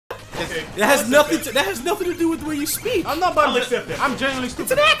That has nothing to do with the way you speak. I'm not. I'll accept that. I'm genuinely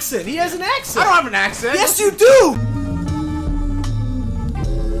stupid. It's an accent. He has an accent. I don't have an accent. Yes, you do.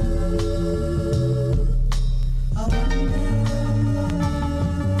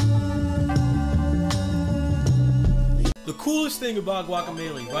 The coolest thing about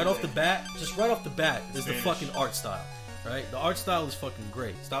Guacamelee, right off the bat, is the fucking art style. Right? The art style is fucking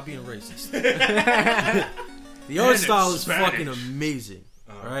great. Stop being racist. The art style is fucking amazing.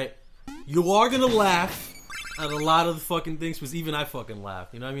 Right? You are gonna laugh at a lot of the fucking things, because even I fucking laugh.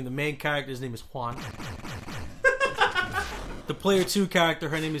 You know what I mean? The main character's name is Juan. The player 2 character,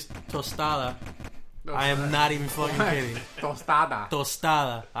 her name is Tostada. I am not even fucking kidding.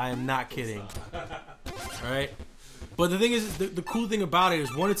 Tostada. I am not kidding. Alright? But the thing is, the cool thing about it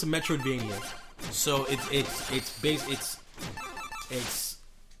is, one, it's a Metroidvania. So it's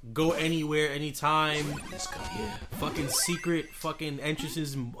go anywhere, anytime. Fucking secret fucking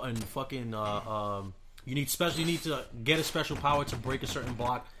entrances and fucking you need to get a special power to break a certain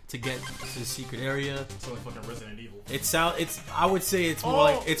block to get to the secret area. It's like fucking Resident Evil. I would say it's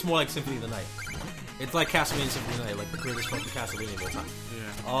more like Symphony of the Night. It's like Castlevania Symphony of the Night, like the greatest fucking Castlevania of all time.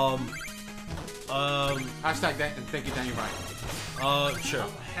 Yeah. Hashtag that and thank you, Daniel Bryan. Sure.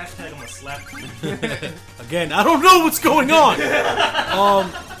 Hashtag I'm gonna slap you. Again, I don't know what's going on.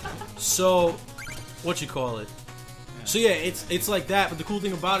 So, what you call it? So yeah, it's like that. But the cool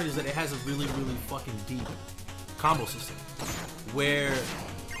thing about it is that it has a really, really fucking deep combo system. Where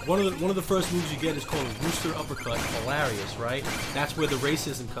one of the first moves you get is called a Rooster Uppercut. Hilarious, right? That's where the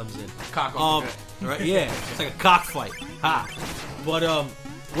racism comes in. Cock right? Yeah, it's like a cockfight. Ha. But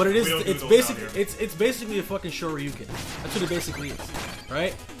what it is, it's basically a fucking Shoryuken. That's what it basically is,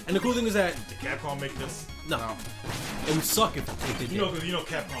 right? And the cool thing is that did Capcom make this? No. It would suck if they did. You know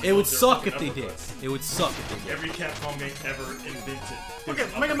Capcom. It would suck if they did. It would suck if they did. Every Capcom game ever invented. Okay,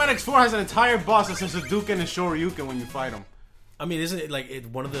 Mega Man X4 has an entire boss that says Hadouken and Shoryuken when you fight him. I mean, isn't it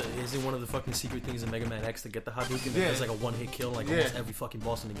one of the fucking secret things in Mega Man X to get the Hadouken? Yeah. It's like a one-hit kill, like almost every fucking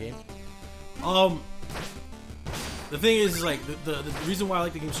boss in the game. The thing is like the reason why I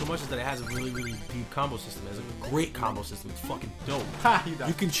like the game so much is that it has a really, really deep combo system. It has a great combo system. It's fucking dope.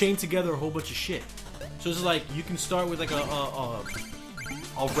 You can chain together a whole bunch of shit. So it's like you can start with like a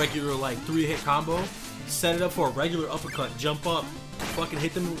regular like 3-hit combo, set it up for a regular uppercut, jump up, fucking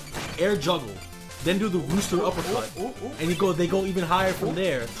hit them, air juggle, then do the Rooster Uppercut, and they go even higher from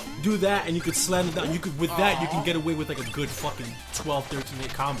there. Do that, and you could slam it down. You can get away with like a good fucking 12,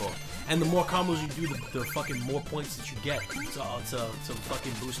 13-hit combo. And the more combos you do, the fucking more points that you get to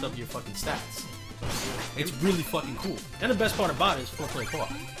fucking boost up your fucking stats. It's really fucking cool. And the best part about it is 4-player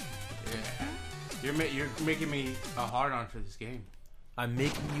co-op. Yeah. You're making me a hard-on for this game. I'm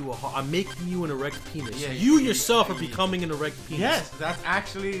making you an erect penis. Yeah, you yourself are becoming an erect penis. Yes, that's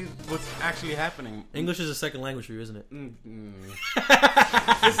actually what's actually happening. English is a second language for you, isn't it?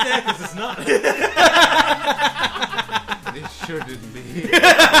 It's sad because it's not. It shouldn't be.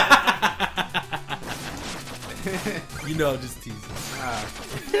 You know, I'm just teasing.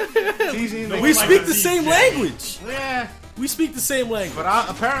 Teasing. We speak the same language. Yeah. We speak the same language. But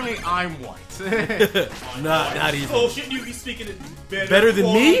apparently I'm white. Not even. Oh, shouldn't you be speaking it better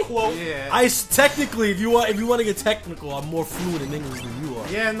than me? Unquote? Yeah. Technically, if you want to get technical, I'm more fluent in English than you are.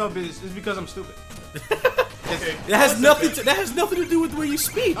 Yeah, no, but it's because I'm stupid. Okay. That has nothing to do with the way you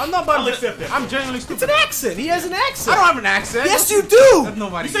speak. I'm not. I'll accept that. I'm genuinely It's stupid. an accent. He has an accent. I don't have an accent. Yes, you do. That's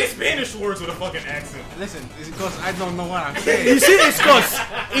nobody. You say Spanish words with a fucking accent. Listen, it's because I don't know what I'm saying. You see, East Coast.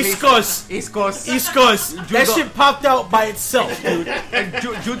 That shit popped out by itself, dude. And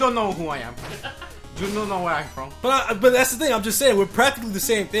you don't know who I am. You don't know where I'm from. But that's the thing. I'm just saying we're practically the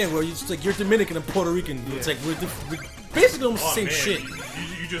same thing. Where it's like you're Dominican and Puerto Rican. Yeah. It's like we're basically almost the same shit.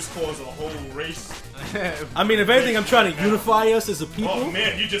 You just caused a whole race. I mean, if anything, I'm trying to unify us as a people. Oh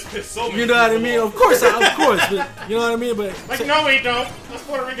man, you just pissed so many. You know what I mean? Of course. But you know what I mean? But like, no, we don't. Us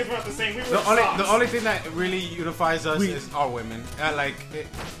Puerto Ricans weren't the same. We were the only thing that really unifies us is our women.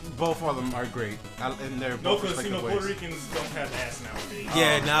 Both of them are great. And they're both because Puerto Ricans don't have ass nowadays.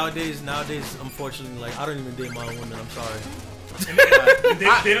 Yeah, nowadays, unfortunately, like I don't even date my own women. I'm sorry. And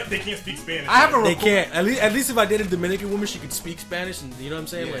they can't speak Spanish. They can't. At least if I dated a Dominican woman, she could speak Spanish, and you know what I'm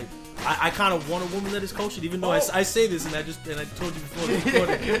saying. Yeah. Like I kind of want a woman that is cultured, even though I say this, and I told you before the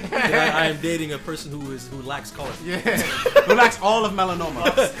recording that I am dating a person who lacks color. Yeah, who lacks all of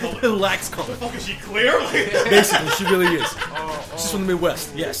melanoma. Who lacks color. The fuck is she clear? Basically, she really is. She's from the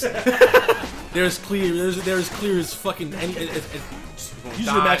Midwest. Yes. They're as clear as fucking any. Use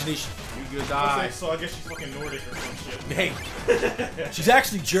your imagination. You die. So I guess she's fucking Nordic or some shit. Hey, she's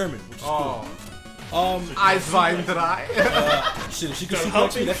actually German, which is cool. Eyes vine dry. Shit, if she could Gonna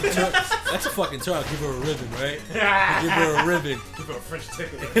suplex me, help that's a fucking turn. I'll give her a ribbon, right? Give Give her a ribbon. her a French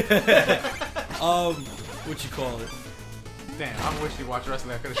tickler. What you call it? Damn, I wish you watched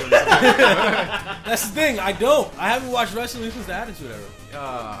wrestling. I could have showed you something. That's the thing. I don't. I haven't watched wrestling since the Attitude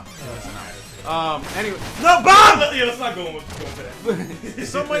Era. Anyway, no bomb. Yeah, let's not go to that.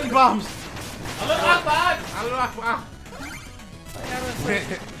 So many bombs. Allah Akbar!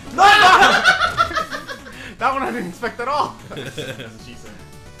 No bomb. That one I didn't expect at all. She said.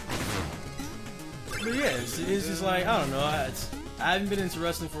 But yeah, it's just like, I don't know. I haven't been into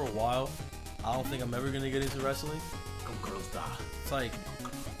wrestling for a while. I don't think I'm ever gonna get into wrestling. Go girls, die. It's like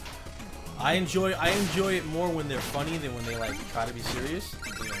I enjoy it more when they're funny than when they like try to be serious.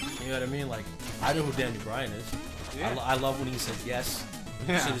 You know what I mean? Like I know who Danny Bryan is. Yeah. I love when he says yes.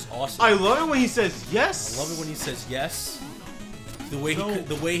 Yeah. Shit is awesome. I love it when he says yes. I love it when he says yes. The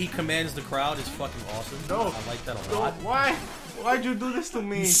way he commands the crowd is fucking awesome. No. I like that a No, lot. why'd you do this to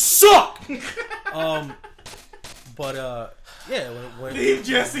me? You suck. Yeah. When Leave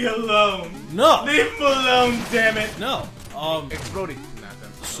Jesse alone. no. Leave him alone, damn it. No. Exploding.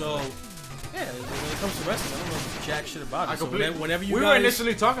 So, yeah, when it comes to wrestling, I don't know jack shit about it. I So completely. whenever you we guys, were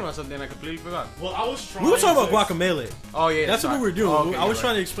initially talking about something. I completely forgot. Well, I was trying. we were talking about to- Guacamole. Oh yeah, That's sorry. what we were doing. Oh, okay, I was you're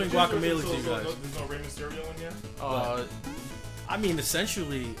trying to right. explain There's Guacamole to you guys. There's no Rey Mysterio in yet? I mean,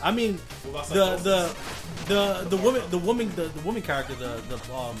 essentially, I mean, Well, that's the woman character, the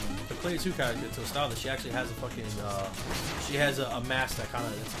Player 2 character, to Starla, she actually has a fucking she has a mask that kind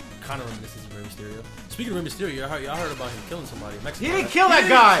of reminiscent of Rey Mysterio. Speaking of Rey Mysterio, y'all heard about him killing somebody in Mexico. He didn't right? kill that He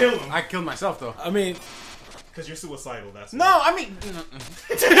didn't guy. kill him. I killed myself though. I mean, Because you're suicidal, that's No, why. I mean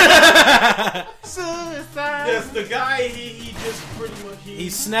suicide. Yes, the guy, he just pretty much, he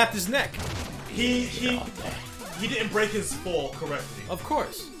snapped his neck. he didn't break his fall correctly. Of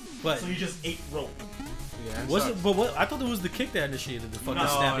course, but So he just ate rope. Yeah, was it? But what? I thought it was the kick that initiated the fucking No,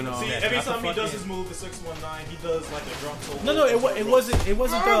 snapping no. his See, neck. every not the time he does fucking- his move, the 619, he does like a drop toe. No,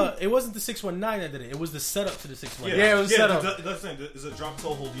 it wasn't the 619 that did it. It was the setup to the 619. Yeah, it was set up. That's the thing. There's a drop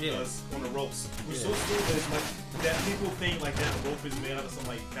toe hold he Yeah. does on the ropes. Which Yeah. so stupid is like that people think like that rope is made out of some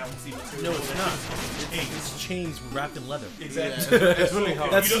like bouncy material. No, it's That not. shit's chains. It's chains wrapped in leather. Exactly. It's really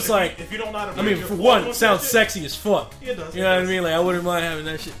hard. That's just like- if you don't know how to I mean, break for your one, fall it sounds on that sexy as fuck. shit, it does. You know what I mean? Like, I wouldn't mind having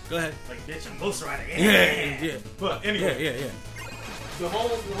that shit. Go ahead. Like bitch, I'm Ghost Rider. Yeah. But Yeah, anyway, yeah. the whole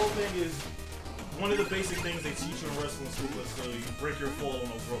thing is one of the basic things they teach you in wrestling school is so you break your fall on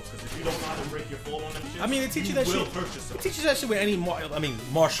those ropes. Because if you don't know how to break your fall on them shit, I mean, they teach you that will shit. hurt It yourself. teaches that shit with any,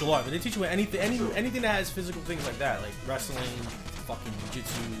 martial art, but they teach you with anything that has physical things like that, like wrestling, fucking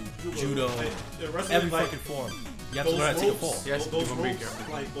jiu-jitsu, judo, Like, the wrestling, every like, fucking form. You have to those learn how to take a ropes, fall. Yes, those you can be ropes,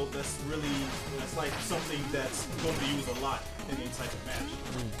 careful. like that's like something that's going to be used a lot in any type of match.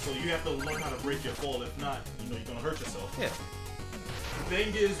 So you have to learn how to break your fall. If not, you're gonna hurt yourself. Yeah. The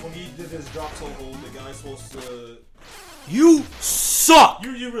thing is, when he did his drop toe hold, the guy's supposed to. You suck!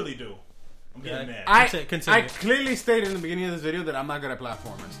 You really do. I'm getting mad. I Continue. clearly stated in the beginning of this video that I'm not good at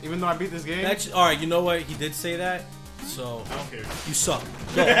platformers. Even though I beat this game. That's all right. You know what? He did say that, so I don't care. you suck.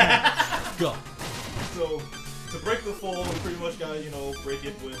 Go, go. So to break the fall, you pretty much gotta break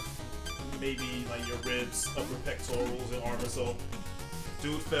it with maybe like your ribs, upper pectorals, and armor. So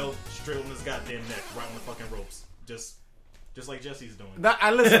dude fell straight on his goddamn neck, right on the fucking ropes, just like Jesse's doing.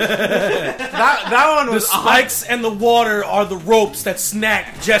 I listen. that one The was spikes and the water are the ropes that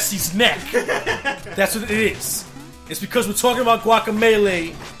snap Jesse's neck. That's what it is. It's because we're talking about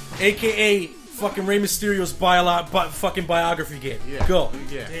Guacamole, aka fucking Rey Mysterio's fucking biography game. Yeah. Go.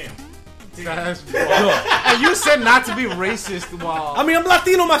 Yeah. Damn. That's- Go. And you said not to be racist while. I mean, I'm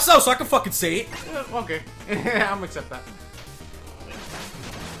Latino myself, so I can fucking say it. Okay. I'm gonna accept that.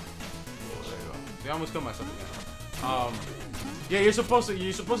 I almost killed myself again. Yeah, you're supposed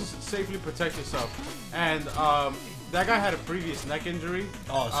to safely protect yourself. And that guy had a previous neck injury.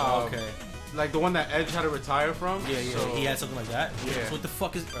 Oh, so okay. Like the one that Edge had to retire from. Yeah. So He had something like that. Yeah. So what the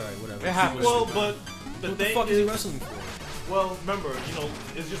fuck is? All right, whatever. It happens. Well, but the What the thing fuck is he is, wrestling for? well, remember,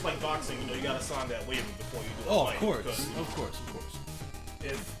 it's just like boxing. You gotta sign that waiver before you do a Oh, fight. of course, because of course.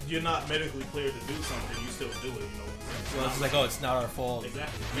 if you're not medically cleared to do something, you still do it. Well, it's like, oh, it's not our fault.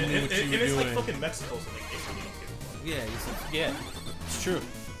 Exactly. You knew what you and were it's like doing. fucking Mexico, so they basically don't give a fuck. Yeah, he's like, yeah, it's true.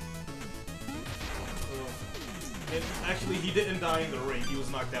 And actually, he didn't die in the ring. He was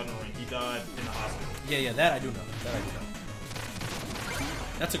knocked out in the ring. He died in the hospital. Yeah, that I do know.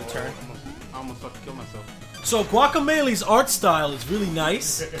 That took a turn. I almost fucking killed myself. So Guacamole's art style is really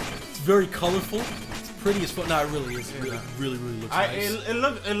nice. It's very colorful. It's pretty as fuck. No, it really is. It really looks nice.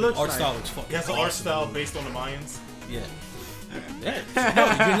 It looks Art nice. style looks fucking. He has an art style based on the Mayans. Yeah. Yeah,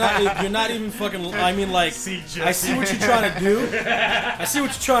 no, you're not even fucking. I mean, like, CJ. I see what you're trying to do. I see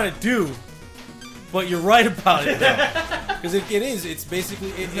what you're trying to do. But you're right about it, though. Because it is. It's basically.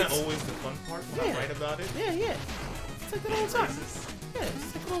 Isn't that It's, always the fun part? When I'm Yeah. right about it. yeah. It's like that all the time. Yeah,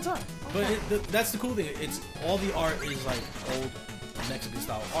 it's like that all the time. But that's the cool thing. It's all the art is like old Mexican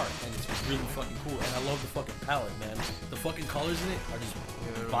style art, and it's really fucking cool. And I love the fucking palette, man. The fucking colors in it are just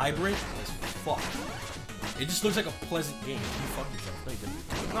vibrant as fuck. It just looks like a pleasant game. You fuck yourself. No, you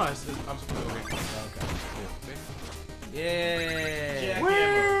didn't. No, I'm supposed to. Okay. Yeah.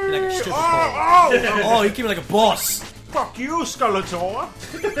 Jackhammer. You're like a stripper pole. Oh, he came like a boss. Fuck you, Skeletor!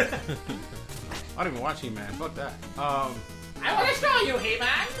 I don't even watch He-Man. Fuck that. I want to show you, He-Man.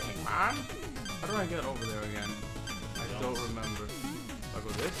 Man, how do I get over there again? I don't remember. I go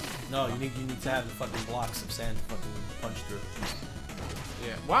this? No, you need to have the fucking blocks of sand to fucking punch through.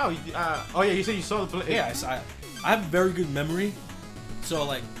 Yeah. Wow. Oh yeah, you said you saw the. Yeah, I have very good memory. So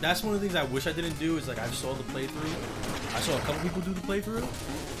like that's one of the things I wish I didn't do is like I saw the playthrough. I saw a couple people do the playthrough,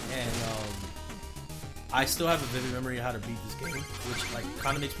 and I still have a vivid memory of how to beat this game, which like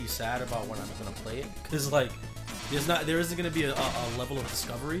kind of makes me sad about when I'm gonna play it, because like there isn't gonna be a level of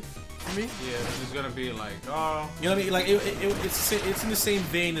discovery for me. Yeah, there's gonna be like, oh. You know what I mean? Like it's in the same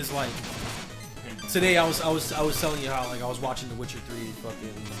vein as like today I was telling you how like I was watching the Witcher 3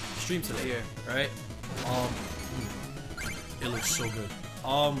 fucking stream today. Yeah. Right. It looks so good.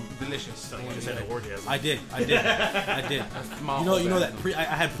 Delicious. Sounded like you just had an orgasm. I did. My You know that I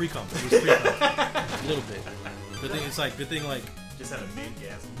had pre-cum. It was pre-cum. A little bit. Good thing like Just had a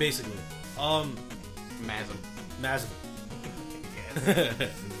mid-gasm. basically. Masm.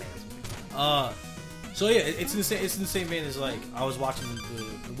 So yeah, it's in the same vein as like I was watching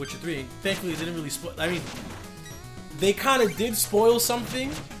the Witcher 3, and thankfully it didn't really spoil. I mean, they kind of did spoil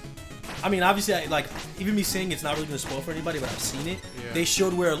something. I mean, obviously, even me saying it's not really gonna spoil for anybody, but I've seen it. Yeah. They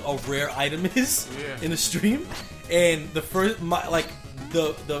showed where a rare item is Yeah. in the stream, and the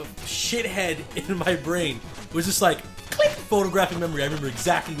shithead in my brain was just like click photographic memory. I remember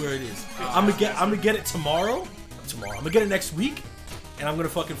exactly where it is. I'm gonna get it tomorrow. I'm gonna get it next week, and I'm gonna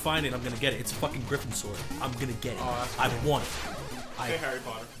fucking find it. I'm gonna get it. It's a fucking Griffin sword. I'm gonna get it. Oh, that's I want it. Hey, Harry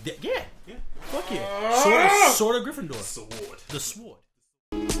Potter. Yeah. Fuck yeah. Sword of Gryffindor. Sword. The sword.